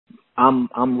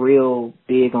I'm real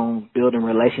big on building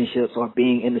relationships or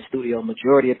being in the studio.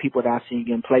 Majority of people that I've seen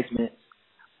getting placements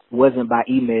wasn't by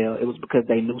email. It was because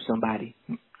they knew somebody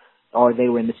or they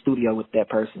were in the studio with that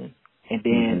person. And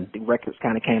then the records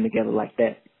kind of came together like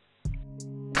that.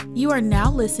 You are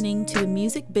now listening to the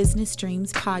Music Business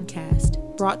Dreams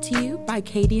podcast, brought to you by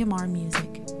KDMR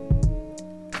Music.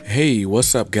 Hey,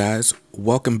 what's up, guys?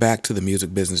 Welcome back to the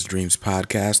Music Business Dreams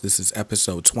podcast. This is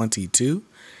episode 22,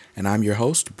 and I'm your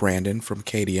host, Brandon from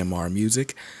KDMR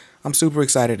Music. I'm super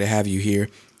excited to have you here.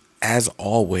 As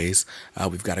always,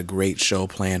 we've got a great show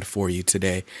planned for you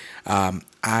today.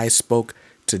 I spoke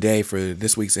today for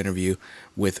this week's interview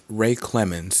with Rey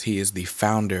Clemons. He is the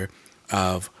founder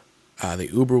of the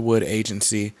Uberwood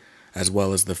agency, as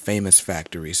well as the Famous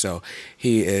Factory. So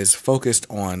he is focused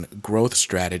on growth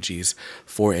strategies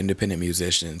for independent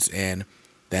musicians. And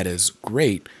that is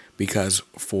great because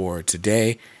for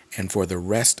today and for the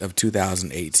rest of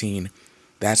 2018,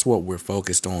 that's what we're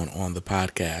focused on the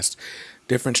podcast.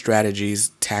 Different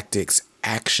strategies, tactics,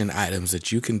 action items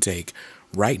that you can take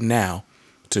right now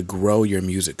to grow your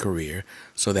music career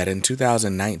so that in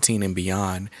 2019 and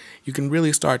beyond, you can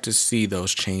really start to see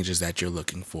those changes that you're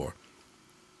looking for.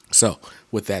 So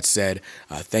with that said,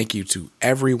 thank you to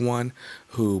everyone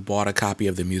who bought a copy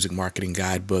of the Music Marketing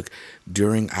Guidebook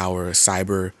during our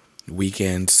Cyber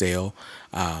Weekend sale.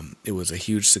 It was a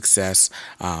huge success,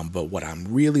 but what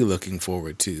I'm really looking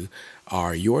forward to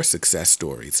are your success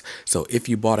stories. So if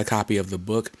you bought a copy of the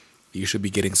book, you should be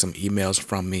getting some emails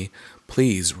from me.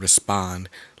 Please respond.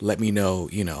 Let me know,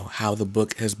 how the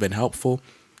book has been helpful.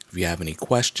 If you have any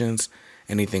questions,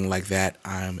 anything like that,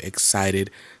 I'm excited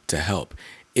to help.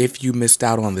 If you missed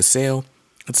out on the sale,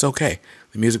 it's okay.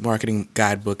 The Music Marketing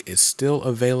Guidebook is still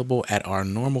available at our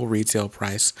normal retail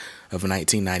price of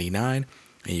 $19.99,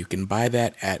 and you can buy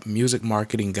that at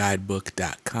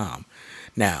musicmarketingguidebook.com.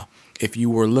 Now, if you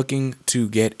were looking to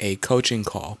get a coaching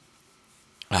call,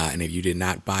 and if you did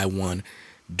not buy one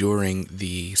during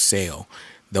the sale,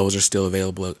 those are still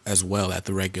available as well at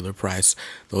the regular price.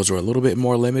 Those are a little bit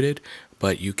more limited,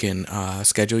 but you can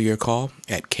schedule your call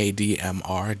at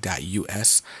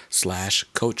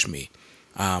kdmr.us/coachme.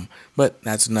 But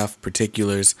that's enough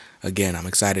particulars. Again, I'm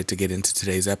excited to get into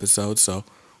today's episode, so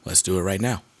let's do it right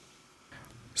now.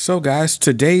 So guys,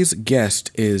 today's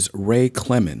guest is Rey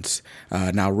Clemons.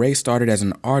 Now, Rey started as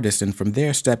an artist and from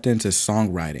there stepped into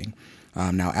songwriting.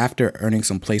 Now, after earning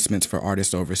some placements for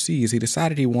artists overseas, he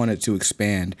decided he wanted to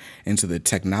expand into the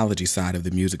technology side of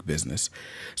the music business.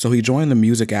 So he joined the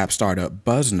music app startup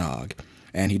Buzznog,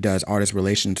 and he does artist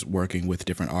relations working with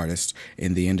different artists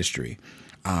in the industry.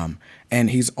 And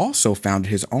he's also founded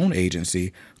his own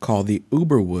agency called the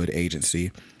Uberwood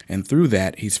Agency, and through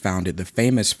that, he's founded the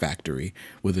Famous Factory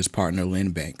with his partner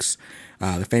Lynn Banks.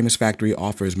 The Famous Factory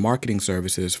offers marketing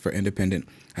services for independent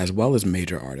as well as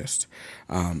major artists.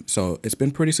 So it's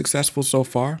been pretty successful so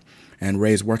far, and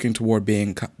Rey's working toward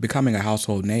becoming a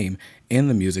household name in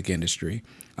the music industry.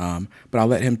 But I'll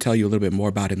let him tell you a little bit more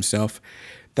about himself.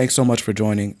 Thanks so much for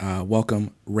joining.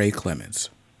 Welcome, Rey Clemons.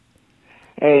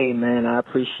 Hey, man, I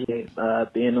appreciate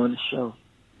being on the show.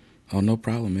 Oh, no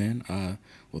problem, man.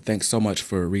 Well, thanks so much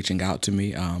for reaching out to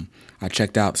me. I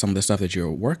checked out some of the stuff that you're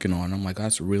working on. I'm like,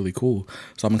 that's really cool.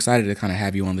 So I'm excited to kind of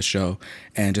have you on the show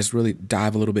and just really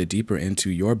dive a little bit deeper into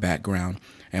your background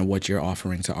and what you're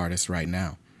offering to artists right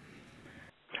now.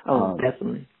 Oh,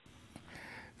 definitely.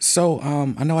 So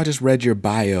I know I just read your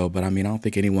bio, but I don't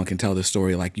think anyone can tell the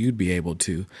story like you'd be able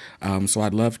to. So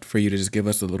I'd love for you to just give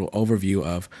us a little overview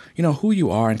of, who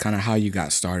you are and kind of how you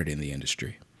got started in the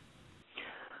industry.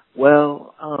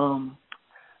 Well,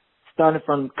 starting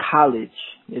from college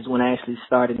is when I actually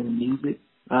started in music.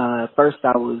 First,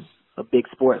 I was a big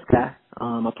sports guy.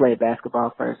 I played basketball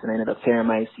first and I ended up tearing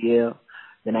my ACL.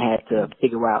 Then I had to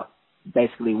figure out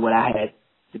basically what I had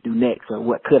to do next or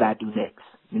what could I do next,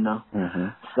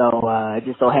 So it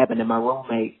just so happened that my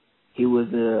roommate, he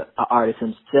was an artist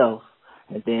himself.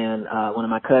 And then one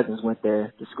of my cousins went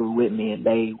there to school with me, and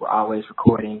they were always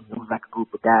recording. It was like a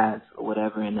group of guys or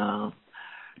whatever, and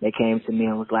they came to me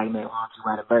and was like, man, why don't you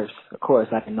write a verse? Of course,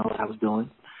 I didn't know what I was doing,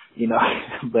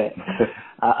 but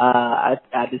I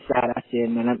decided, I said,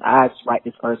 man, I just write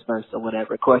this first verse or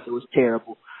whatever. Of course, it was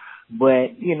terrible,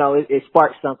 but, it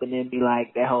sparked something in me,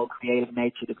 like that whole creative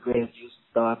nature, the creative juice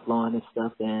started flowing and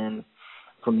stuff. And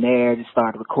from there, just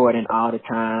started recording all the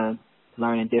time,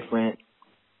 learning different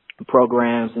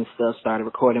programs and stuff, started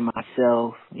recording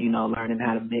myself, learning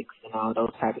how to mix and all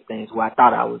those type of things. Well, I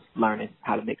thought I was learning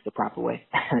how to mix the proper way.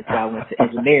 So I went to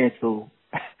engineering school.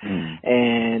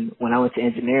 And when I went to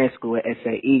engineering school at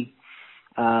SAE,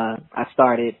 I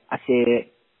said,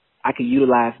 I could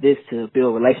utilize this to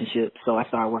build relationships. So I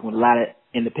started working with a lot of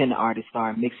independent artists,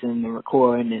 started mixing and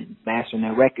recording and mastering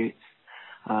their records,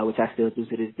 which I still do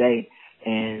to this day.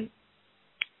 And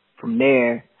from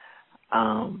there,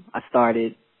 I saw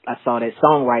that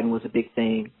songwriting was a big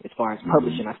thing as far as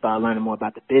publishing. I started learning more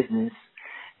about the business,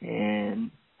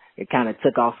 and it kind of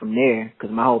took off from there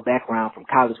because my whole background from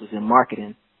college was in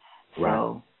marketing. Right.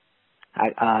 So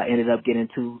I ended up getting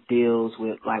 2 deals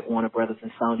with like Warner Brothers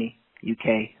and Sony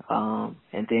UK.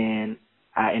 And then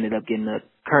I ended up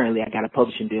currently I got a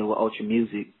publishing deal with Ultra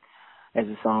Music as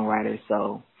a songwriter.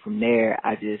 So from there,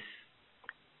 I just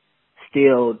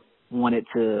still wanted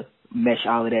to mesh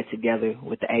all of that together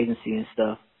with the agency and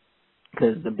stuff,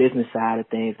 because the business side of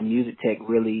things, the music tech,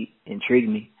 really intrigued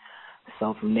me.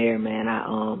 So from there, man,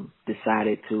 I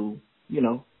decided to,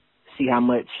 see how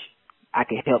much I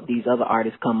could help these other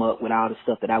artists come up with all the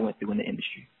stuff that I went through in the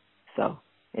industry. So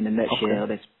in a nutshell,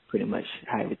 that's pretty much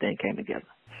how everything came together.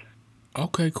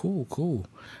 Okay, cool.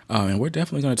 And we're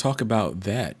definitely going to talk about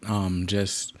that.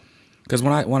 Just because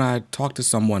when I talk to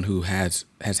someone who has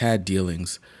had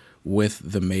dealings with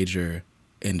the major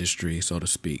industry, so to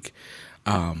speak,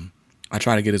 I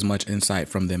try to get as much insight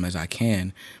from them as I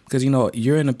can, because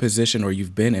you're in a position, or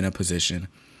you've been in a position,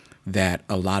 that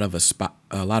a lot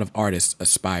of artists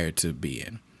aspire to be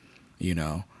in.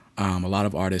 A lot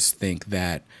of artists think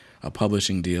that a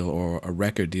publishing deal or a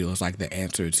record deal is like the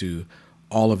answer to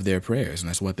all of their prayers, and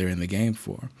that's what they're in the game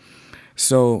for.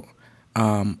 So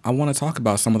I want to talk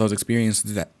about some of those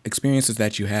experiences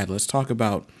that you had. Let's talk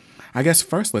about, I guess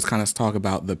first, let's kind of talk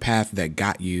about the path that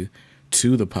got you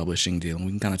to the publishing deal, and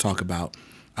we can kind of talk about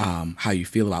how you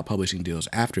feel about publishing deals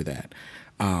after that.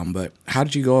 But how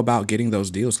did you go about getting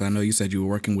those deals? 'Cause I know you said you were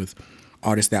working with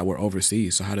artists that were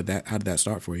overseas. So how did that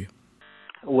start for you?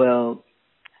 Well,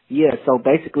 yeah, so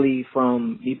basically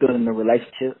from me building the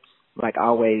relationships, like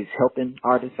always helping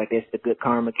artists, I guess the good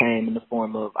karma came in the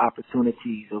form of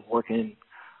opportunities of working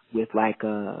with like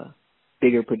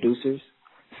bigger producers.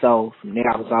 So from there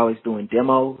I was always doing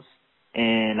demos,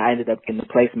 and I ended up getting a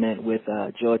placement with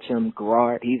Joachim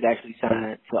Garrard. He's actually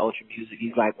signed to Ultra Music.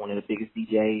 He's like one of the biggest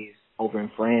DJs over in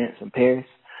France and Paris.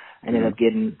 I ended up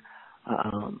getting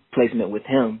placement with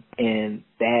him, and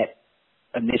that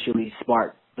initially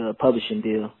sparked the publishing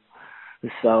deal.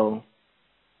 So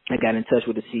I got in touch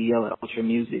with the CEO at Ultra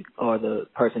Music, or the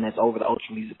person that's over the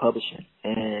Ultra Music publishing,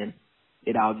 and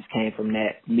it all just came from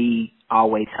that, me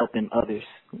always helping others.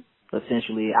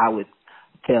 Essentially, I would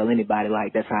tell anybody,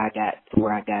 like, that's how I got to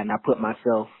where I got, and I put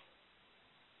myself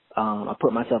on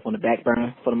the back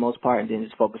burner for the most part, and then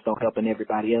just focused on helping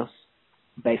everybody else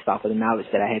based off of the knowledge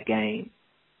that I had gained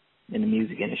in the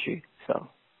music industry. So.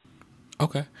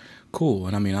 Okay, cool.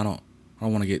 And I mean, I don't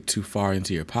want to get too far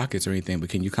into your pockets or anything, but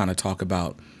can you kind of talk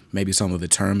about maybe some of the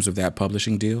terms of that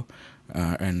publishing deal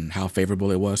and how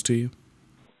favorable it was to you?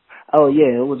 Oh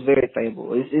yeah, it was very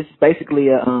favorable. It's basically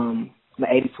an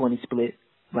 80-20 split,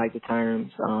 like the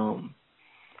terms.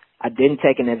 I didn't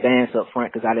take an advance up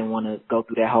front because I didn't want to go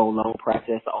through that whole loan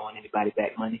process of owing anybody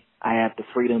back money. I have the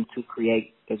freedom to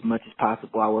create as much as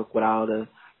possible. I work with all the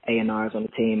A&Rs on the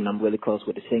team, and I'm really close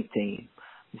with the sync team.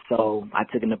 So I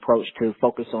took an approach to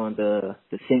focus on the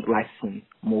sync licensing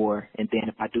more, and then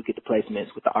if I do get the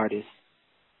placements with the artists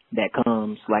that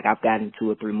comes, like I've gotten 2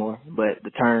 or 3 more, but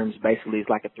the terms basically is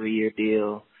like a 3-year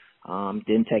deal.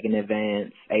 Didn't take an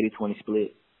advance, 80-20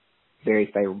 split, very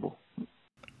favorable.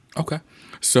 Okay.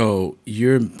 So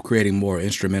you're creating more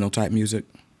instrumental type music?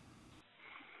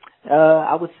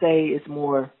 I would say it's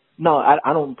more, no,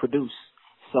 I don't produce.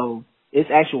 So it's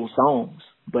actual songs,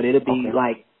 but it'll be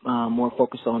like more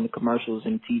focused on the commercials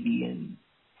and TV and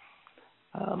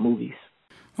movies.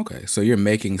 Okay. So you're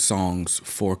making songs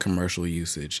for commercial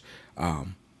usage,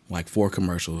 like for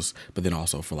commercials, but then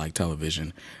also for like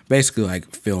television, basically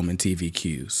like film and TV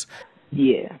cues.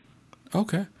 Yeah.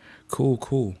 Okay.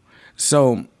 Cool.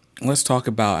 So let's talk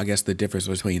about, I guess, the difference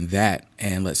between that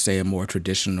and, let's say, a more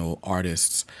traditional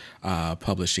artist's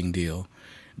publishing deal.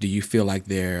 Do you feel like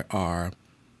there are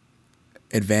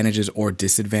advantages or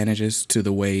disadvantages to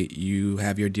the way you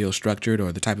have your deal structured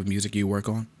or the type of music you work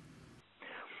on?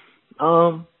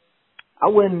 I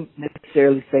wouldn't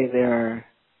necessarily say there are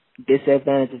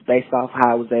disadvantages based off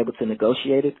how I was able to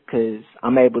negotiate it, because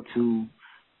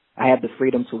I have the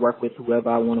freedom to work with whoever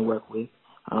I want to work with,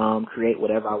 create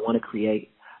whatever I want to create.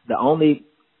 The only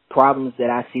problems that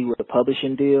I see with the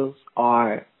publishing deals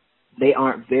are they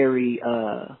aren't very,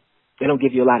 they don't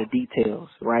give you a lot of details,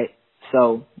 right?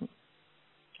 So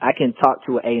I can talk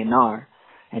to an A&R,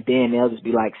 and then they'll just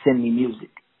be like, send me music.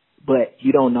 But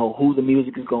you don't know who the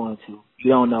music is going to.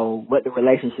 you don't know what the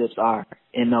relationships are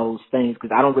in those things,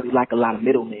 because I don't really like a lot of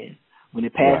middlemen. When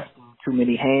it passes through too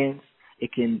many hands,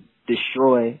 it can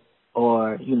destroy,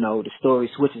 or, you know, the story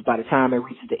switches. By the time it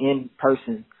reaches the end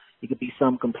person, it could be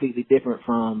something completely different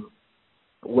from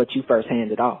what you first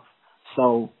handed off.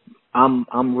 So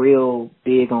I'm real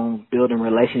big on building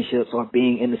relationships or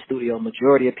being in the studio.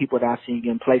 Majority of people that I've seen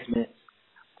getting placements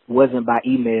wasn't by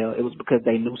email. It was because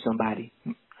they knew somebody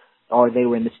or they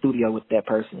were in the studio with that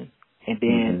person. And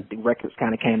then the records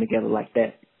kind of came together like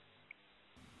that.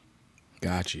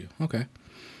 Got you. Okay.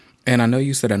 And I know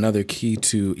you said another key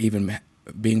to even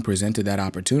being presented that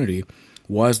opportunity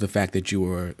was the fact that you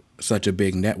were such a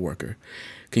big networker.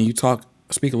 Can you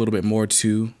speak a little bit more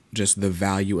to just the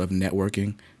value of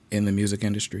networking in the music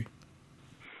industry?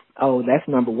 Oh, that's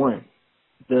number one.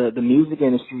 The music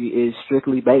industry is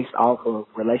strictly based off of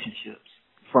relationships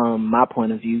from my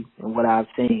point of view and what I've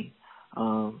seen.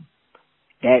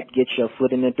 That gets your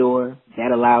foot in the door.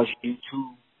 That allows you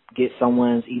to get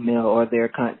someone's email or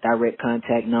their direct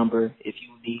contact number if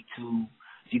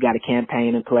you got a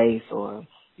campaign in place or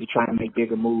you're trying to make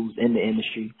bigger moves in the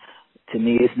industry. To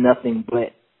me, it's nothing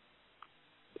but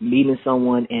meeting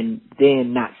someone and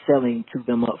then not selling to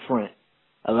them up front.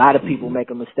 A lot of people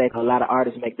make a mistake. A lot of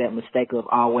artists make that mistake of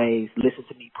always listen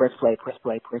to me, press play, press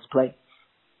play, press play,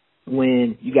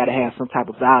 when you got to have some type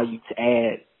of value to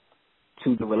add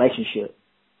to the relationship.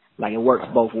 Like, it works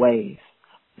both ways,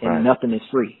 and nothing is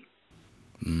free.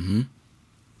 Mm-hmm.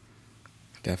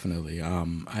 Definitely.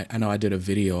 I know I did a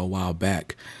video a while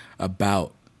back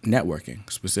about networking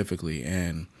specifically,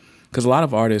 and because a lot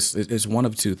of artists, it's one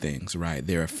of two things, right?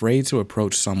 They're afraid to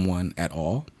approach someone at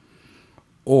all,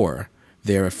 or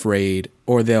they're afraid,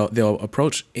 or they'll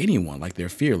approach anyone, like they're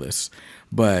fearless.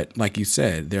 But like you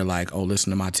said, they're like, oh, listen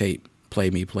to my tape,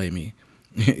 play me,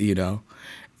 you know?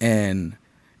 And,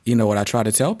 you know, what I try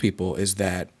to tell people is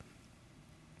that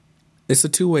it's a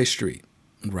two-way street,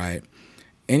 right?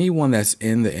 Anyone that's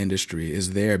in the industry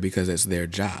is there because it's their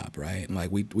job, right?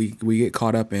 Like we get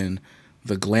caught up in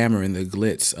the glamour and the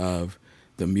glitz of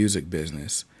the music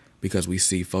business because we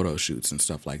see photo shoots and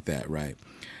stuff like that, right?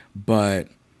 But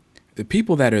the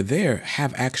people that are there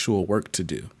have actual work to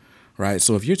do, right?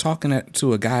 So if you're talking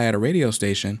to a guy at a radio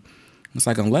station, it's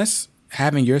like, unless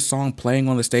having your song playing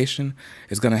on the station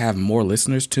is going to have more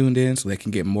listeners tuned in so they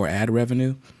can get more ad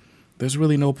revenue, there's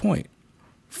really no point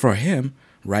for him,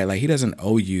 right? Like, he doesn't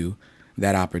owe you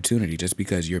that opportunity just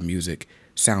because your music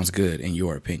sounds good in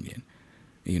your opinion,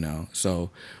 you know?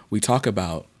 So we talk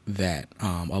about that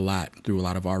a lot through a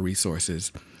lot of our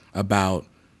resources about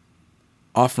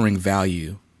offering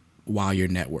value while you're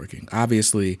networking.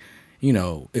 Obviously, you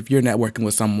know, if you're networking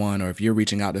with someone or if you're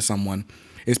reaching out to someone,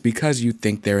 it's because you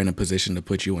think they're in a position to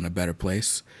put you in a better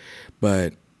place.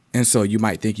 And so you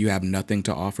might think you have nothing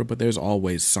to offer, but there's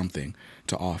always something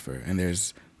to offer. And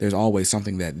there's always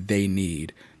something that they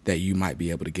need that you might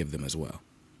be able to give them as well.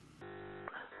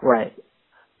 Right.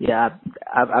 Yeah,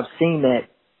 I've seen that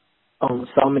on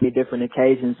so many different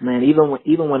occasions, man.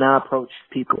 Even when I approach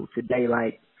people today,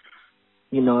 like,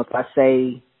 you know, if I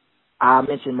say, I'll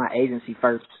mention my agency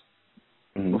first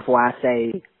before I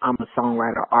say I'm a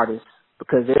songwriter artist,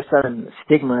 because there's certain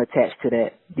stigma attached to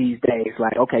that these days.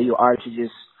 Like, okay, you're an artist, you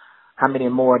just, how many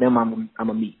more of them I'm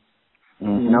gonna meet, you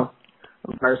know?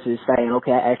 Versus saying,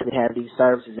 okay, I actually have these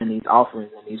services and these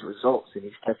offerings and these results and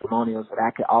these testimonials that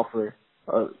I could offer,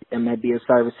 or it may be a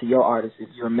service to your artist if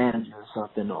you're a manager or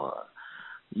something, or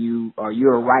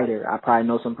you're a writer. I probably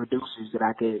know some producers that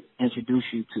I could introduce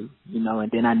you to, you know.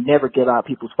 And then I never give out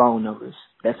people's phone numbers.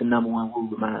 That's the number one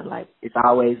rule of mine. Like, it's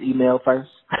always email first.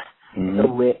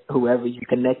 So with whoever you're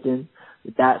connecting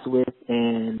the dots with,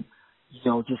 and, you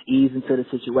know, just ease into the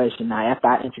situation. Now, after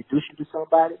I introduce you to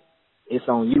somebody, it's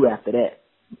on you after that,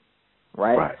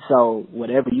 right? So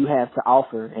whatever you have to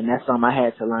offer, and that's something I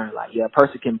had to learn. Like, yeah, a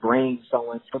person can bring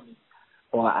someone to me,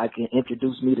 or I can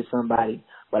introduce me to somebody,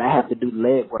 but I have to do the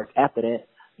legwork after that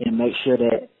and make sure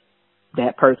that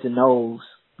that person knows,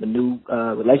 the new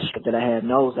relationship that I have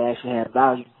knows I actually have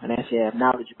value and actually have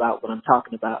knowledge about what I'm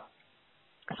talking about,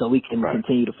 so we can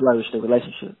continue to flourish the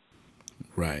relationship.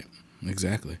 Right,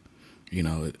 exactly. You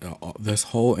know, this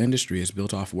whole industry is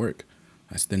built off work.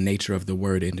 That's the nature of the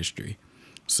word industry.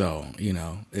 So, you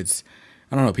know,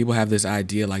 I don't know, people have this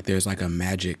idea like there's like a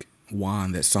magic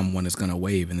wand that someone is going to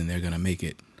wave and then they're going to make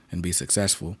it and be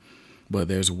successful. But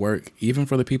there's work, even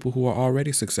for the people who are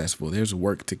already successful, there's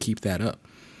work to keep that up.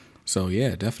 So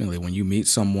yeah, definitely when you meet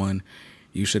someone,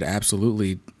 you should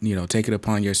absolutely, you know, take it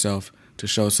upon yourself to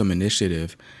show some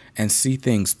initiative and see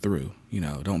things through. You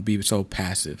know, don't be so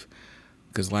passive,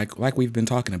 because like we've been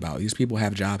talking about, these people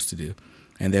have jobs to do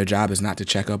and their job is not to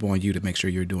check up on you to make sure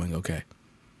you're doing okay.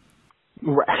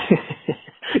 Right.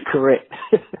 Correct.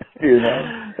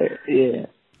 Yeah.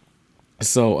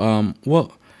 So,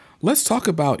 well, let's talk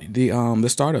about the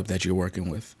startup that you're working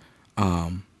with.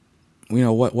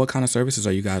 What kind of services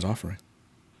are you guys offering?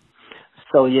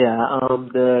 So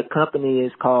the company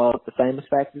is called The Famous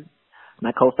Factor, and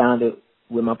I co-founded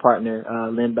with my partner,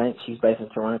 Lynn Banks. She's based in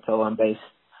Toronto. I'm based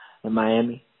in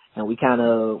Miami. And we had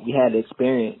the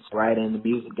experience, right, in the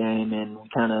music game, and we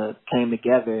kind of came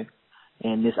together,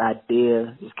 and this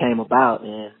idea just came about,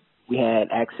 and we had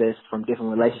access from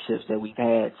different relationships that we've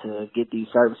had to get these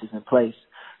services in place.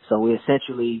 So we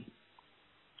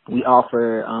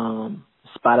offer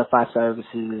Spotify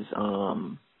services,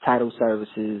 title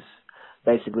services,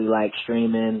 basically like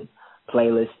streaming,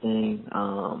 playlisting,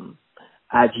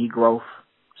 IG growth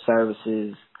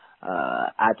services,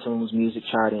 iTunes music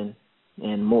charting,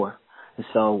 and more. And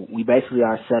so we basically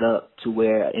are set up to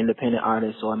where independent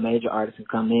artists or major artists can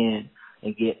come in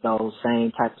and get those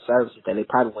same type of services that they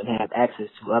probably wouldn't have access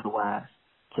to otherwise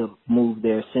to move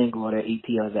their single or their EP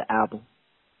or their album.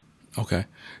 Okay.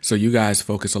 So you guys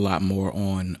focus a lot more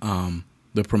on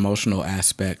the promotional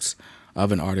aspects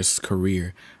of an artist's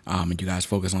career. And you guys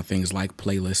focus on things like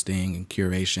playlisting and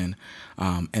curation,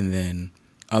 and then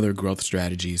other growth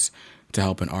strategies to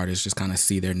help an artist just kind of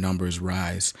see their numbers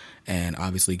rise and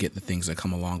obviously get the things that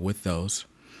come along with those.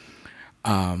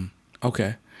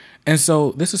 Okay. And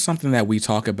so this is something that we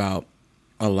talk about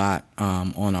a lot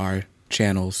on our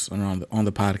channels and on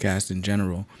the podcast in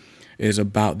general, is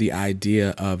about the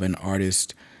idea of an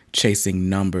artist chasing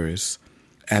numbers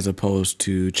as opposed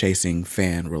to chasing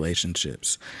fan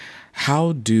relationships.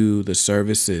 How do the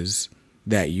services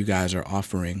that you guys are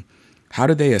offering, how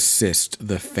do they assist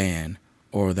the fan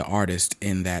or the artist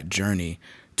in that journey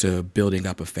to building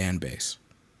up a fan base?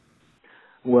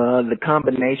 Well, the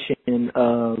combination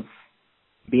of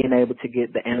being able to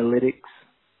get the analytics,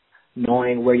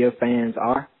 knowing where your fans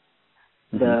are,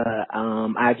 the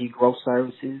IG growth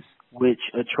services, which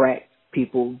attract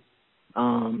people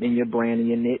in your brand and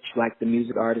your niche, like the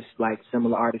music artists, like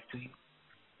similar artists to you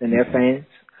and their fans.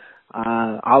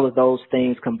 All of those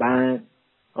things combined,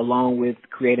 along with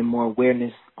creating more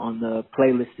awareness on the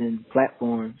playlisting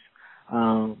platforms,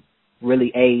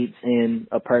 really aids in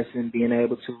a person being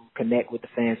able to connect with the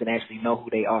fans and actually know who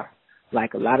they are.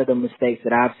 Like a lot of the mistakes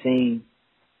that I've seen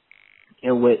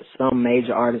and with some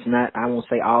major artists, I won't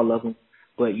say all of them,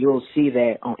 but you'll see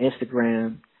that on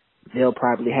Instagram, they'll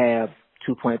probably have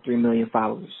 2.3 million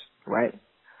followers, right?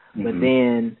 But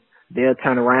then they'll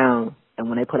turn around, and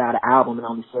when they put out an album, it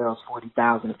only sells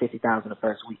 40,000 or 50,000 the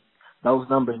first week. Those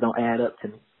numbers don't add up to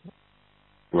me.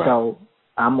 Right. So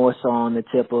I'm more so on the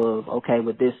tip of, okay,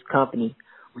 with this company,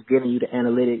 we're giving you the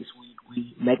analytics.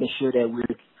 We making sure that we're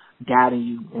guiding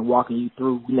you and walking you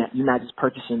through. You're not just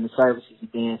purchasing the services and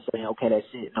then saying, okay, that's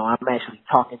it. No, I'm actually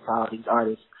talking to all these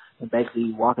artists and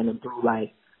basically walking them through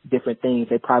like different things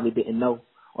they probably didn't know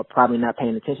or probably not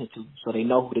paying attention to. So they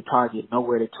know who to target, know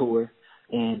where to tour,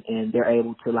 and they're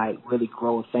able to like really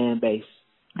grow a fan base.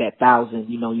 That 1,000,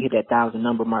 you hit that 1,000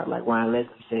 number mark, like Ryan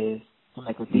Leslie says, to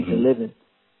make a decent living.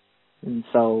 And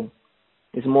so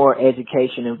it's more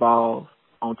education involved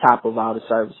on top of all the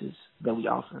services that we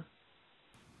offer.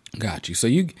 Got you. So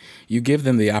you give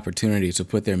them the opportunity to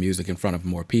put their music in front of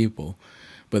more people,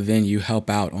 but then you help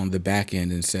out on the back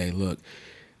end and say, look,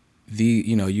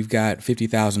 you've got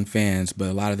 50,000 fans, but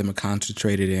a lot of them are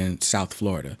concentrated in South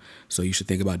Florida. So you should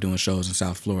think about doing shows in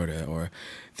South Florida or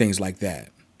things like that.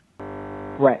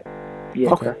 Right.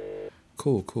 Yeah. Okay.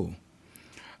 Cool.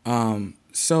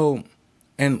 So,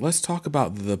 and let's talk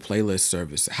about the playlist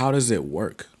service. How does it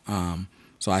work?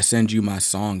 So I send you my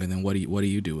song, and then what do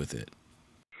you do with it?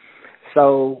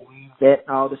 So we vet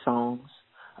all the songs.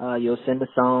 You'll send a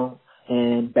song,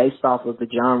 and based off of the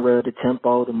genre, the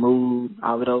tempo, the mood,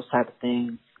 all of those type of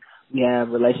things, we have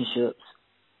relationships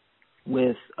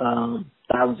with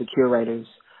thousands of curators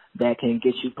that can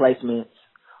get you placements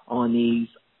on these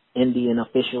indie and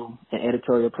official and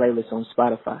editorial playlists on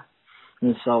Spotify.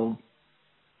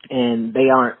 And they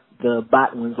aren't the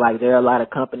bot ones. Like, there are a lot of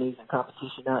companies and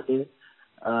competition out there.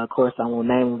 Of course, I won't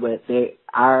name them, but they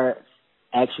are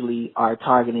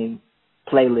targeting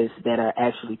playlists that are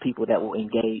actually people that will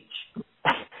engage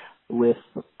with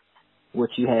what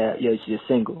you have, your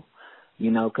single.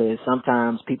 Because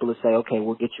sometimes people will say, okay,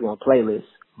 we'll get you on playlists,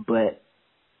 but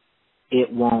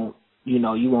it won't,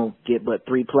 you won't get but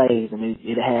 3 plays, and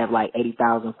it'll have like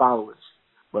 80,000 followers.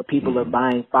 But people are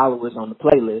buying followers on the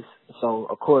playlist, so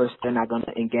of course they're not going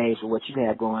to engage with what you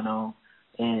have going on,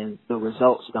 and the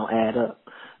results don't add up.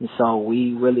 And so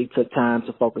we really took time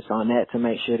to focus on that to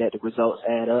make sure that the results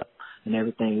add up. and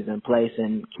everything is in place,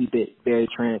 and keep it very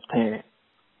transparent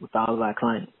with all of our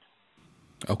clients.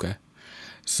 Okay.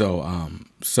 So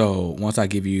so once I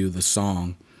give you the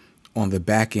song, on the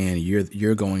back end, you're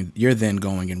then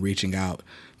going and reaching out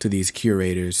to these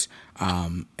curators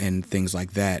and things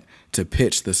like that to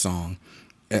pitch the song.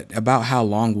 About how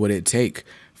long would it take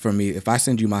for me if I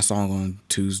send you my song on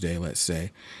Tuesday, let's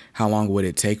say? How long would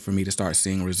it take for me to start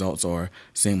seeing results or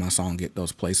seeing my song get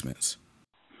those placements?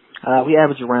 We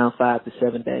average around 5 to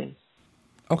 7 days.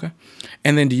 Okay.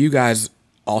 And then do you guys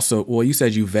also, well, you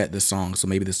said you vet the song, so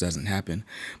maybe this doesn't happen,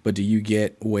 but do you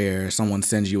get where someone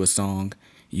sends you a song,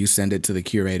 you send it to the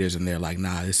curators, and they're like,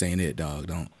 nah, this ain't it, dog.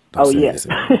 Don't Oh, send me yeah. this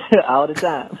anymore. All the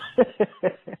time.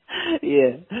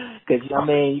 Yeah. Because, I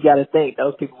mean, you got to think,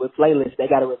 those people with playlists, they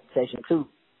got a reputation, too,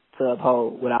 to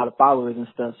uphold with all the followers and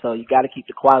stuff. So you got to keep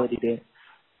the quality there,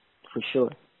 for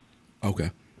sure.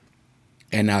 Okay.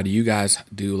 And now do you guys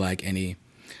do like any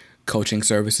coaching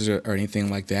services or anything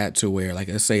like that to where, like,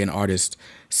 let's say an artist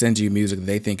sends you music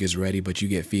they think is ready, but you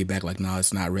get feedback like, no,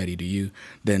 it's not ready. Do you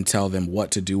then tell them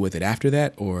what to do with it after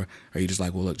that? Or are you just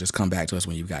like, well, look, just come back to us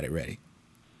when you've got it ready?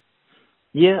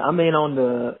 Yeah, I mean,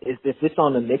 if it's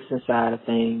on the mixing side of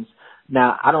things,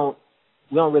 now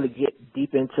we don't really get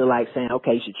deep into like saying,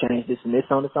 okay, you should change this and this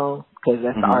on the song, because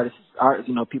that's the artist's art,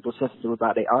 people are sensitive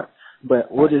about their art.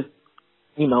 But we'll just,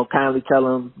 kindly tell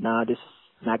them, nah, this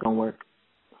is not going to work.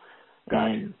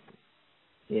 And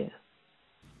yeah.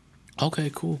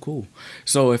 Okay, cool.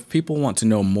 So if people want to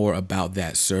know more about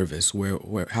that service,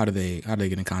 how do they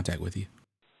get in contact with you?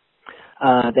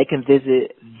 They can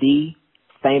visit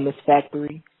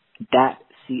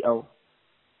thefamousfactory.co.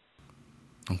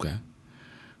 Okay.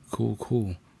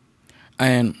 Cool.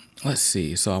 And let's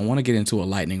see. So I want to get into a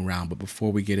lightning round, but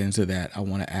before we get into that, I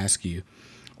want to ask you,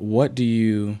 what do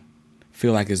you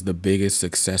feel like is the biggest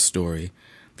success story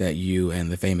that you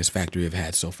and the Famous Factory have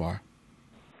had so far?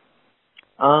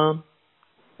 Well,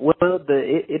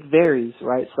 it varies,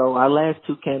 right? So our last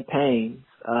two campaigns,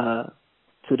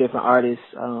 two different artists,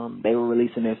 they were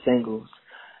releasing their singles.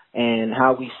 And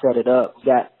how we set it up, we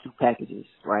got two packages,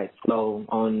 right? So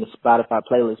on the Spotify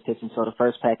playlist pitching, so the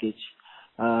first package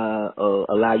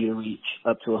allow you to reach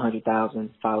up to 100,000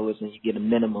 followers, and you get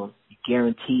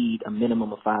guaranteed a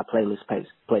minimum of 5 playlist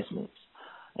placements.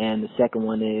 And the second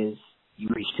one is you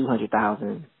reach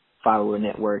 200,000 follower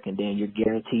network, and then you're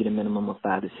guaranteed a minimum of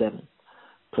 5 to 7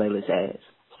 playlist ads.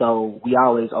 So we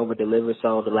always over deliver.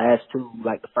 So the last two,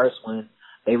 like the first one,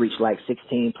 they reached like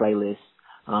 16 playlists.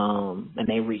 And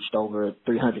they reached over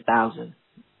 300,000,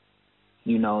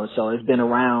 so it's been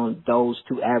around those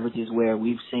two averages where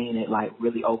we've seen it like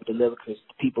really over deliver, because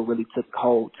people really took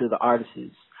hold to the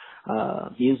artist's,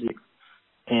 music.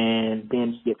 And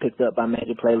then you get picked up by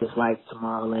major playlists like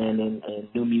Tomorrowland and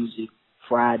New Music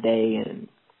Friday, and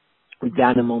we've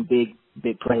got them on big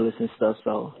playlists and stuff.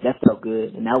 So that felt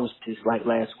good. And that was just like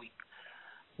last week.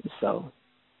 So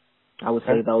I would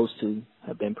say those two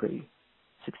have been pretty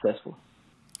successful.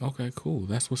 Okay, cool.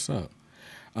 That's what's up.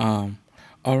 All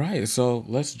right, so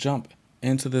let's jump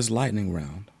into this lightning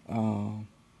round. I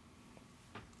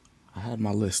had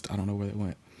my list. I don't know where it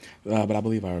went, but I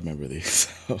believe I remember these.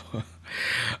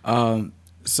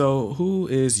 So who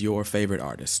is your favorite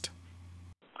artist?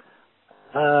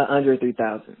 Under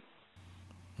 3,000.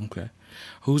 Okay.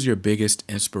 Who's your biggest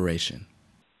inspiration?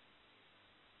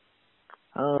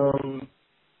 Dang,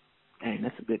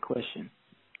 that's a good question.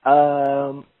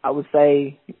 I would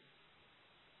say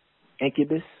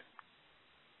Incubus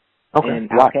and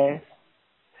Outkast.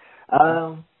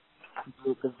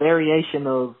 The variation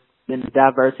of and the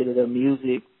diversity of the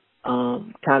music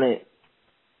kind of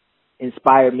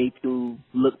inspired me to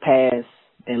look past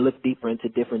and look deeper into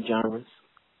different genres,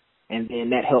 and then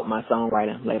that helped my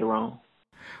songwriting later on.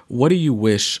 What do you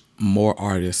wish more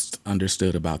artists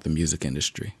understood about the music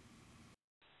industry?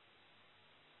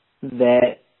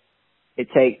 That it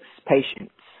takes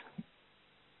patience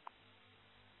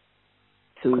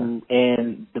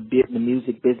and the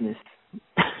music business.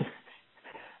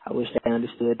 I wish they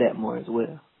understood that more as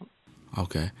well.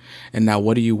 Okay. And now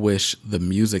what do you wish the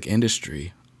music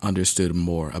industry understood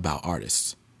more about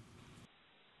artists?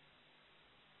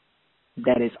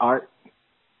 That is art,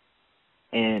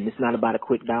 and it's not about a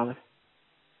quick dollar.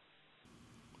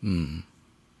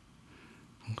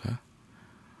 Okay.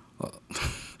 Well,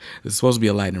 it's supposed to be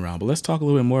a lightning round, but let's talk a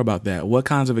little bit more about that. What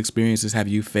kinds of experiences have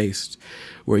you faced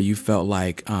where you felt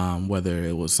like whether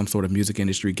it was some sort of music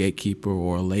industry gatekeeper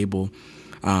or a label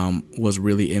was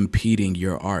really impeding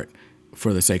your art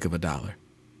for the sake of a dollar?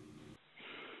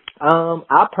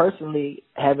 I personally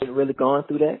haven't really gone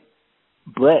through that,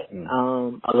 but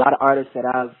a lot of artists that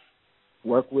I've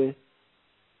worked with,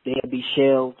 they'll be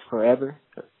shelved forever.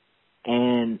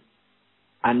 And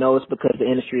I know it's because the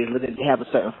industry is literally, they have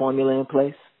a certain formula in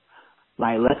place.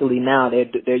 Like, luckily now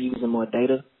they're using more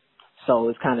data, so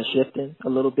it's kind of shifting a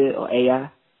little bit, or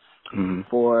AI,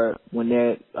 for when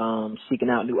they're seeking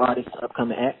out new artists,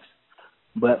 upcoming acts.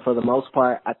 But for the most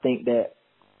part, I think that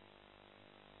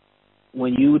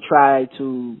when you try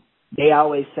to, they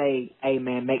always say, hey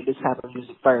man, make this type of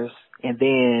music first, and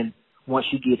then once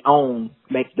you get on,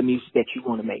 make the music that you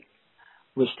want to make,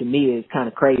 which to me is kind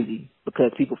of crazy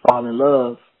because people fall in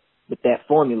love with that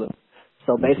formula.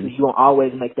 So basically you gonna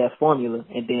always make that formula,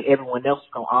 and then everyone else is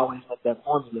gonna always make that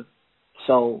formula.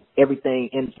 So everything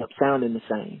ends up sounding the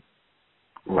same.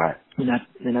 Right. And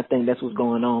I think that's what's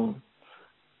going on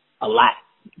a lot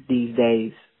these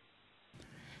days.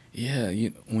 Yeah,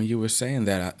 when you were saying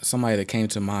that, somebody that came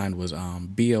to mind was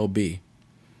B.O.B.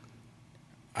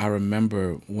 I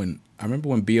remember when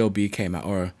B.O.B. came out,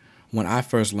 or when I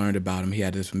first learned about him, he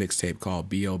had this mixtape called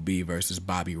B.O.B. versus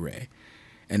Bobby Ray.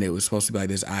 And it was supposed to be like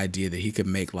this idea that he could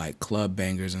make like club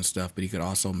bangers and stuff, but he could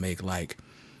also make like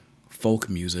folk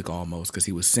music almost, because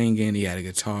he was singing, he had a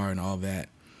guitar and all that.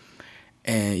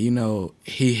 And, you know,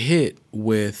 he hit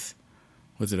with,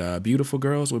 was it Beautiful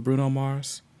Girls with Bruno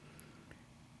Mars?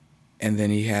 And then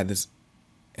he had this,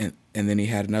 and then he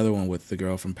had another one with the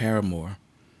girl from Paramore.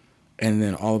 And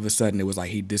then all of a sudden it was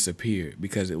like he disappeared,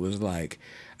 because it was like,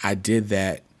 I did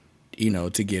that, you know,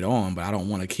 to get on, but I don't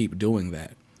want to keep doing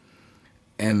that.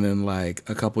 And then like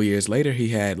a couple years later, he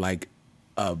had like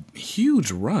a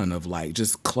huge run of like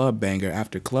just club banger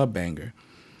after club banger.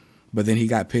 But then he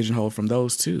got pigeonholed from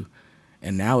those too.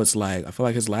 And now it's like, I feel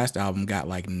like his last album got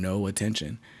like no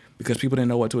attention because people didn't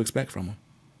know what to expect from him.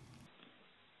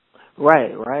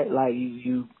 Right. Like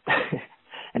you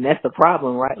and that's the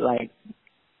problem, right? Like,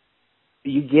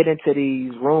 you get into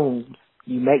these rooms,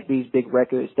 you make these big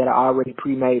records that are already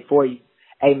pre-made for you.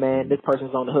 Hey man, this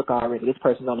person's on the hook already. Just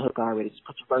put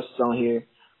your verses on here.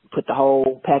 Put the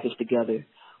whole package together.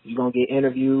 You're going to get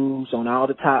interviews on all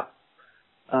the top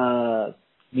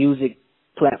music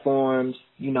platforms.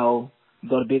 You know, you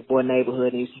go to Big Boy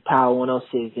Neighborhood and you see Power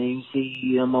 106, and you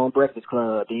see them on Breakfast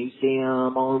Club, and you see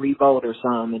them on Revolt or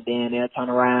something, and then they'll turn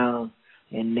around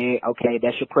and okay,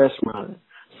 that's your press run.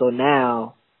 So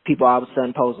now people all of a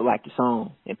sudden supposed to like the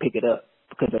song and pick it up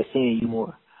because they're seeing you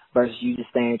more, versus you just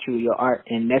staying true to your art.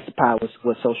 And that's the power of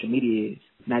what social media is.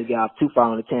 Not to get off too far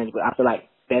on the tangent, but I feel like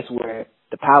that's where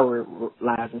the power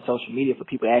lies in social media, for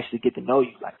people to actually get to know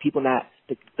you. Like, people not,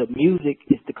 the music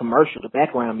is the commercial, the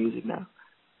background music now.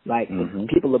 Like, the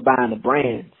people are buying the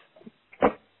brands.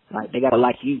 Like, they got to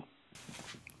like you.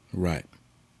 Right.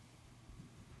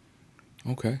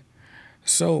 Okay.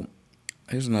 So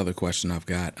here's another question I've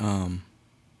got.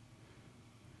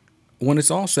 When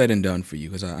it's all said and done for you,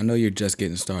 because I know you're just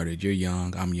getting started, you're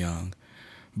young, I'm young,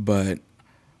 but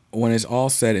when it's all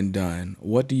said and done,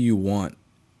 what do you want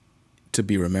to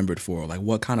be remembered for? Like,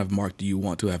 what kind of mark do you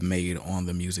want to have made on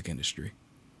the music industry?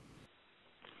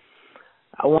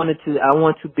 I want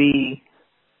to be,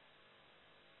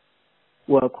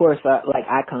 well, of course, like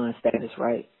icon status,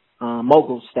 right?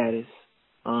 Mogul status,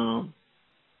 and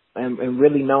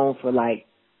really known for like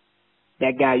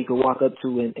that guy you can walk up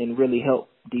to and really help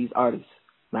these artists.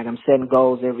 Like, I'm setting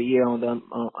goals every year on them.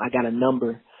 I got a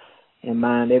number in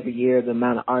mind every year, the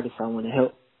amount of artists I want to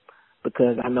help,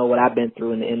 because I know what I've been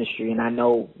through in the industry, and I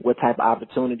know what type of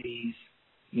opportunities,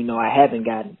 you know, I haven't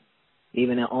gotten,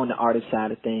 even on the artist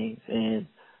side of things. And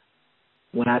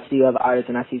when I see other artists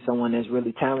and I see someone that's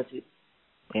really talented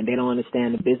and they don't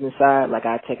understand the business side, like,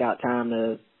 I take out time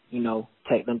to, you know,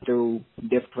 take them through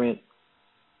different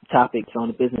topics on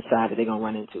the business side that they're going to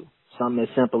run into. Something as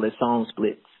simple as song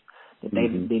splits that they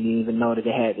didn't even know that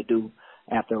they had to do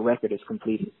after a record is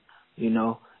completed. You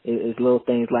know, it's little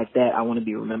things like that I want to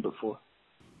be remembered for.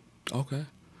 Okay,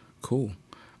 cool.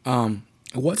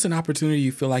 What's an opportunity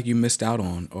you feel like you missed out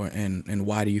on, and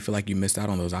why do you feel like you missed out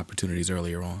on those opportunities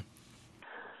earlier on?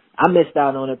 I missed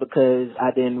out on it because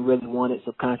I didn't really want it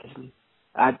subconsciously.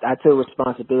 I took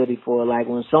responsibility for it. Like,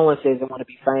 when someone says they want to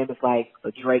be famous, like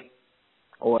a Drake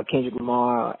or a Kendrick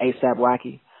Lamar or A$AP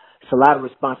Rocky, it's a lot of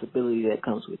responsibility that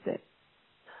comes with that.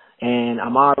 And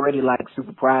I'm already like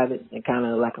super private and kind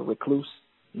of like a recluse,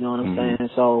 you know what I'm saying?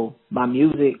 So my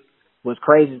music, what's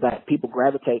crazy is that people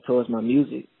gravitate towards my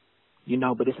music, you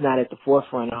know, but it's not at the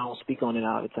forefront. I don't speak on it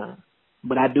all the time.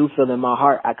 But I do feel in my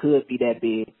heart I could be that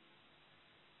big.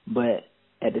 But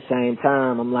at the same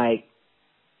time, I'm like,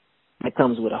 that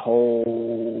comes with a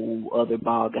whole other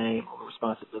ball game of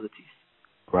responsibilities.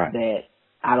 Right. That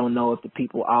I don't know if the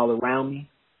people all around me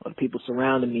or the people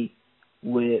surrounding me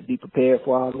would be prepared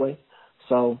for all the way.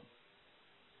 So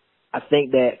I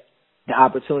think that the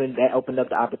opportunity that opened up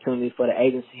the opportunity for the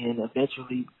agency, and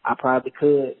eventually I probably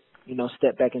could,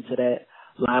 step back into that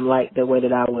limelight the way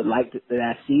that I would like that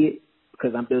I see it,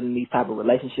 because I'm building these type of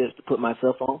relationships to put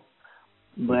myself on.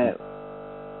 But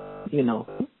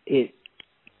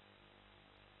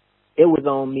it was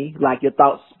on me. Like, your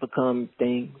thoughts become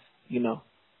things. Yes.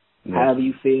 However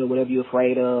you feel, whatever you're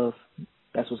afraid of,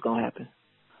 that's what's gonna happen.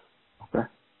 Okay.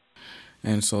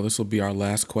 And so this will be our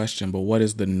last question, but what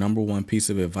is the number one piece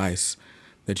of advice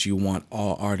that you want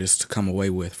all artists to come away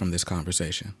with from this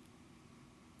conversation?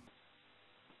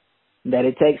 That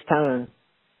it takes time.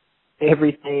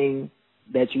 Everything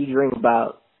that you dream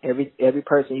about, every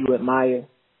person you admire,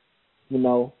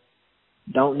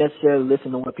 don't necessarily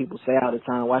listen to what people say all the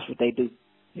time. Watch what they do.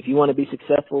 If you want to be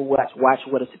successful, watch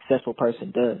what a successful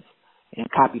person does and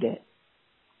copy that.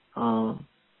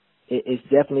 It's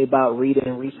definitely about reading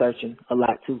and researching a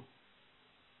lot too.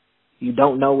 You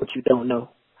don't know what you don't know.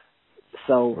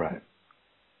 So right.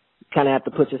 you kind of have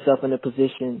to put yourself in a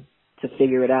position to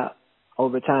figure it out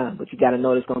over time. But you got to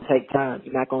know it's going to take time.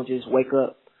 You're not going to just wake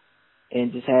up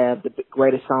and just have the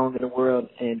greatest song in the world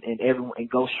and everyone and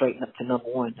go straight up to number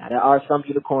one. Now, there are some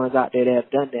unicorns out there that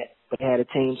have done that, but they had a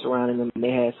team surrounding them and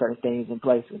they had certain things in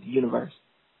place with the universe.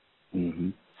 Mm-hmm.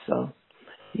 So,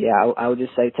 yeah, I would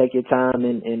just say take your time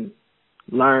and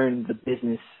learn the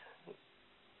business.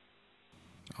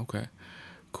 Okay,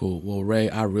 cool. Well, Ray,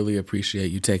 I really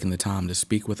appreciate you taking the time to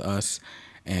speak with us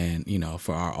and,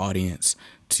 for our audience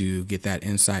to get that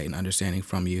insight and understanding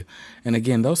from you. And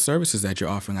again, those services that you're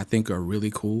offering, I think, are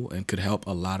really cool and could help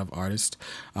a lot of artists.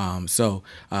 So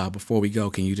before we go,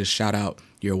 can you just shout out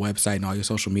your website and all your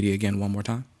social media again one more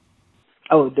time?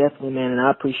 Oh, definitely, man. And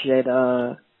I appreciate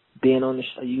being on the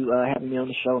show. You having me on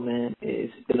the show, man.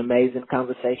 It's been an amazing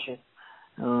conversation.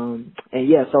 And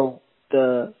yeah, so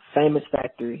the Famous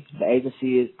Factory, the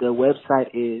agency the website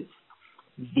is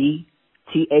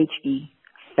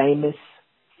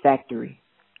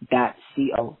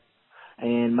famousfactory.co.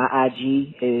 And my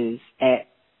IG is at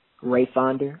Rey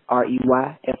Fonder,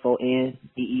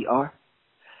 ReyFonder.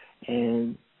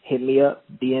 And hit me up,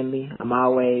 DM me. I'm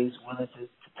always willing to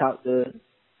talk to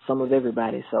some of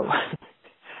everybody. So,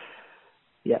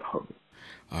 yeah. All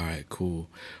right, cool.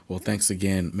 Well, thanks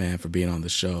again, man, for being on the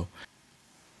show.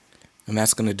 And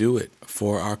that's going to do it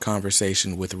for our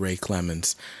conversation with Rey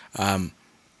Clemons.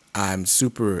 I'm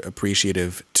super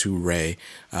appreciative to Ray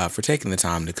for taking the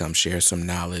time to come share some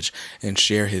knowledge and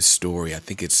share his story. I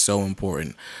think it's so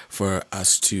important for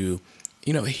us to,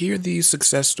 hear these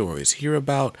success stories, hear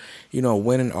about,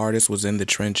 when an artist was in the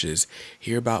trenches,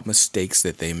 hear about mistakes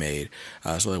that they made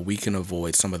so that we can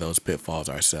avoid some of those pitfalls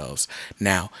ourselves.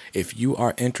 Now, if you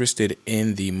are interested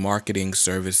in the marketing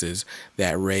services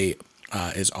that Ray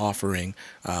is offering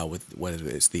with whether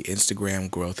it's the Instagram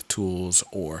growth tools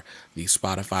or the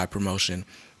Spotify promotion,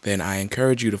 then I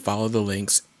encourage you to follow the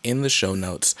links in the show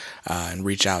notes and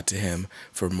reach out to him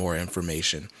for more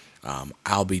information.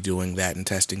 I'll be doing that and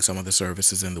testing some of the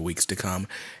services in the weeks to come.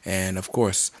 And of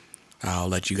course, I'll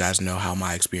let you guys know how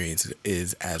my experience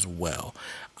is as well.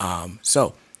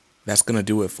 So that's going to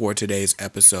do it for today's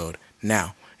episode.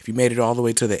 Now, if you made it all the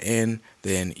way to the end,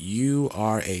 then you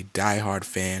are a diehard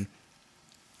fan,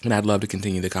 and I'd love to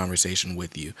continue the conversation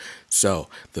with you. So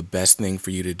the best thing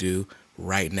for you to do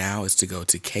right now is to go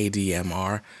to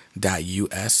kdmr.us/indie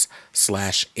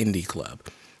club.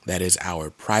 That is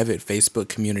our private Facebook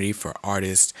community for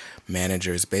artists,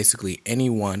 managers, basically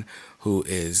anyone who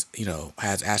is,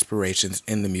 has aspirations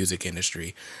in the music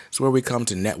industry. It's where we come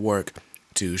to network,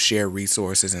 to share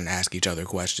resources, and ask each other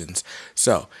questions.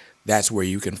 So that's where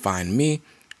you can find me,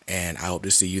 and I hope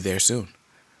to see you there soon.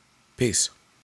 Peace.